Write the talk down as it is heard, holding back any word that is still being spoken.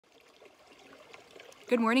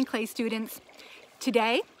Good morning, clay students.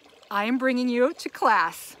 Today, I am bringing you to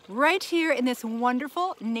class right here in this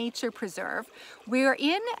wonderful nature preserve. We're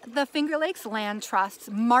in the Finger Lakes Land Trust's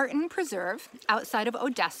Martin Preserve outside of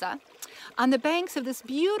Odessa on the banks of this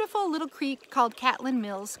beautiful little creek called Catlin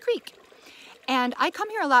Mills Creek. And I come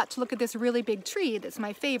here a lot to look at this really big tree that's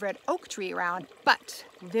my favorite oak tree around. But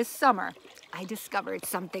this summer, I discovered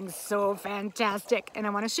something so fantastic and I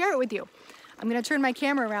want to share it with you. I'm going to turn my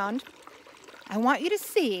camera around. I want you to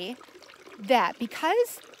see that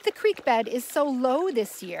because the creek bed is so low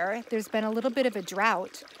this year, there's been a little bit of a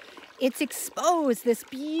drought, it's exposed this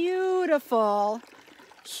beautiful,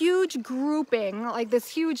 huge grouping, like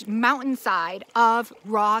this huge mountainside of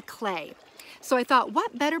raw clay. So I thought,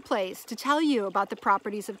 what better place to tell you about the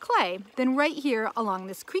properties of clay than right here along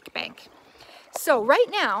this creek bank. So right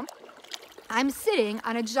now, I'm sitting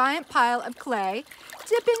on a giant pile of clay,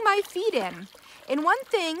 dipping my feet in. And one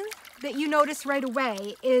thing that you notice right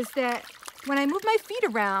away is that when I move my feet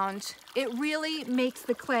around, it really makes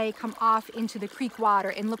the clay come off into the creek water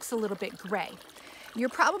and looks a little bit gray. You're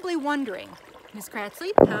probably wondering, Ms.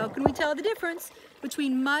 Kratzley, how can we tell the difference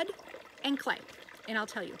between mud and clay? And I'll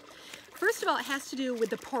tell you. First of all, it has to do with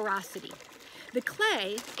the porosity. The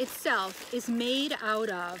clay itself is made out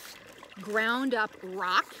of ground up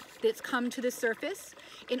rock that's come to the surface,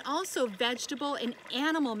 and also vegetable and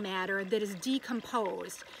animal matter that is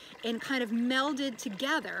decomposed and kind of melded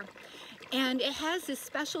together. And it has this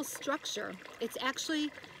special structure. It's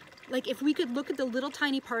actually like if we could look at the little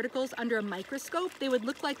tiny particles under a microscope, they would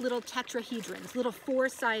look like little tetrahedrons, little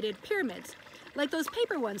four-sided pyramids, like those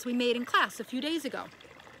paper ones we made in class a few days ago.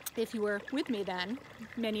 If you were with me then,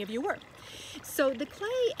 many of you were. So the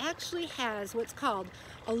clay actually has what's called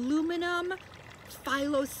aluminum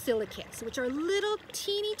phyllosilicates, which are little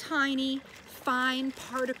teeny tiny fine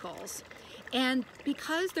particles. And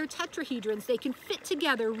because they're tetrahedrons, they can fit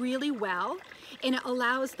together really well, and it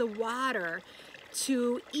allows the water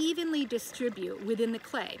to evenly distribute within the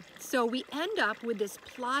clay. So we end up with this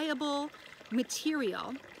pliable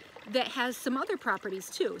material that has some other properties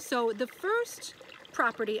too. So the first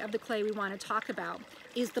property of the clay we want to talk about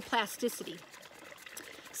is the plasticity.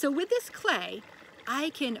 So with this clay, I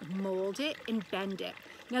can mold it and bend it.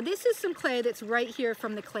 Now this is some clay that's right here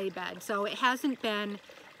from the clay bed, so it hasn't been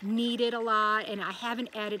kneaded a lot and I haven't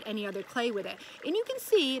added any other clay with it. And you can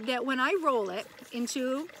see that when I roll it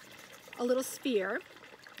into a little sphere,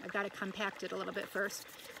 I've got to compact it a little bit first,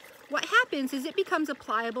 what happens is it becomes a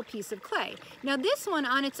pliable piece of clay. Now this one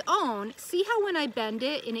on its own, see how when I bend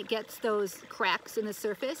it and it gets those cracks in the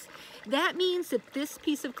surface? That means that this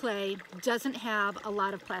piece of clay doesn't have a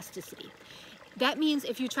lot of plasticity. That means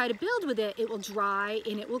if you try to build with it, it will dry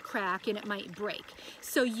and it will crack and it might break.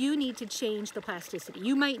 So you need to change the plasticity.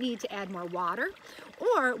 You might need to add more water,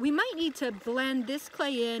 or we might need to blend this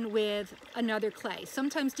clay in with another clay.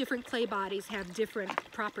 Sometimes different clay bodies have different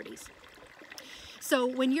properties. So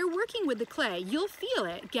when you're working with the clay, you'll feel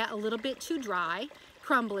it get a little bit too dry,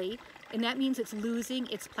 crumbly, and that means it's losing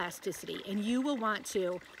its plasticity. And you will want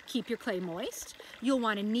to keep your clay moist. You'll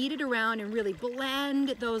want to knead it around and really blend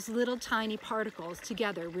those little tiny particles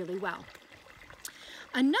together really well.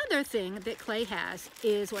 Another thing that clay has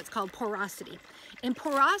is what's called porosity. And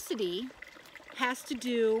porosity has to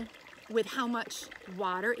do with how much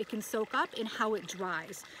water it can soak up and how it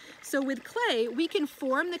dries. So with clay, we can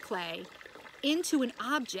form the clay into an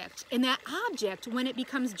object, and that object, when it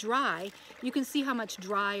becomes dry, you can see how much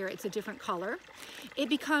drier, it's a different color. It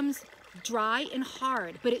becomes dry and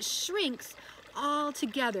hard, but it shrinks all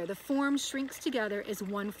together. The form shrinks together as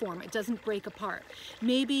one form. It doesn't break apart.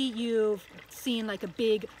 Maybe you've seen like a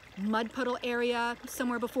big mud puddle area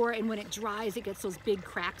somewhere before, and when it dries, it gets those big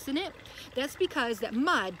cracks in it. That's because that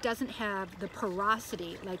mud doesn't have the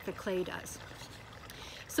porosity like the clay does.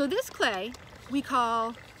 So this clay we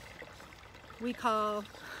call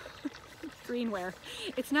greenware.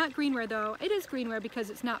 It's not greenware though. It is greenware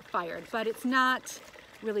because it's not fired, but it's not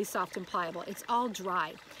really soft and pliable. It's all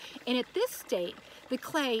dry. And at this state, the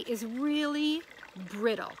clay is really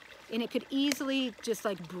brittle and it could easily just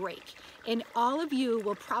like break. And all of you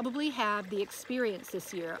will probably have the experience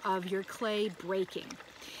this year of your clay breaking.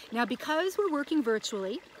 Now, because we're working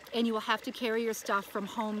virtually and you will have to carry your stuff from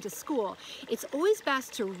home to school, it's always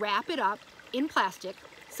best to wrap it up in plastic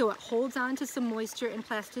so it holds on to some moisture and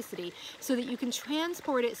plasticity so that you can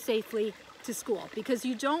transport it safely to school, because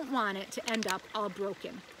you don't want it to end up all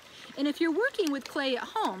broken. And if you're working with clay at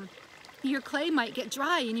home, your clay might get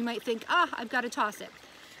dry and you might think, I've got to toss it.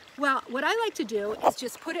 Well, what I like to do is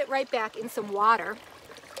just put it right back in some water.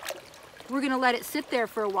 We're going to let it sit there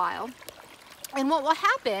for a while. And what will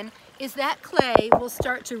happen is that clay will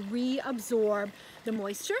start to reabsorb the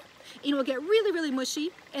moisture. It will get really, really mushy,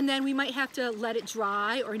 and then we might have to let it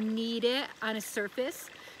dry or knead it on a surface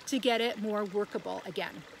to get it more workable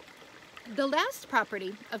again. The last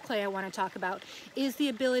property of clay I want to talk about is the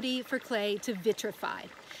ability for clay to vitrify.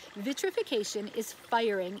 Vitrification is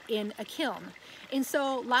firing in a kiln. And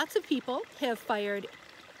so lots of people have fired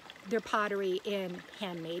their pottery in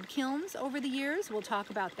handmade kilns over the years. We'll talk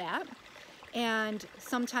about that. And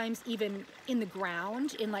sometimes even in the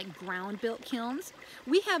ground, in like ground built kilns.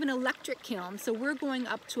 We have an electric kiln, so we're going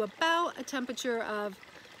up to about a temperature of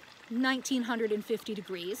 1950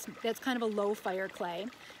 degrees. That's kind of a low fire clay.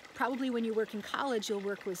 Probably when you work in college, you'll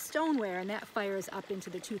work with stoneware, and that fires up into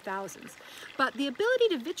the 2000s. But the ability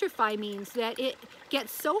to vitrify means that it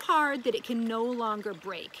gets so hard that it can no longer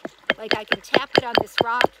break. Like I can tap it on this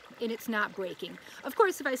rock and it's not breaking. Of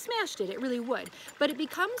course, if I smashed it, it really would. But it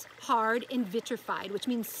becomes hard and vitrified, which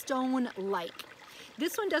means stone-like.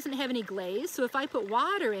 This one doesn't have any glaze, so if I put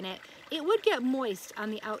water in it, it would get moist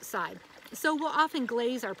on the outside. So we'll often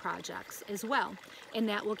glaze our projects as well, and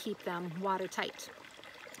that will keep them watertight.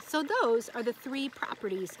 So those are the three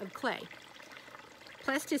properties of clay.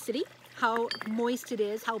 Plasticity, how moist it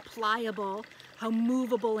is, how pliable, how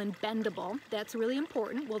movable and bendable. That's really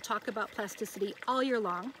important. We'll talk about plasticity all year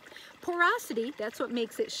long. Porosity, that's what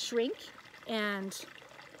makes it shrink and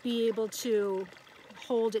be able to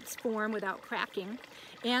hold its form without cracking.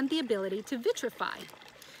 And the ability to vitrify.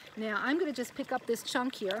 Now I'm going to just pick up this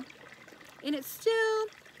chunk here, and it's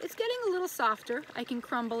getting a little softer. I can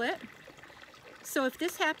crumble it. So if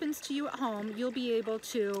this happens to you at home, you'll be able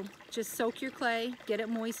to just soak your clay, get it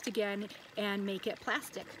moist again, and make it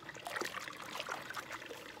plastic.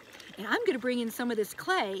 And I'm going to bring in some of this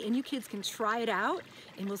clay, and you kids can try it out,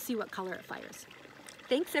 and we'll see what color it fires.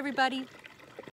 Thanks, everybody.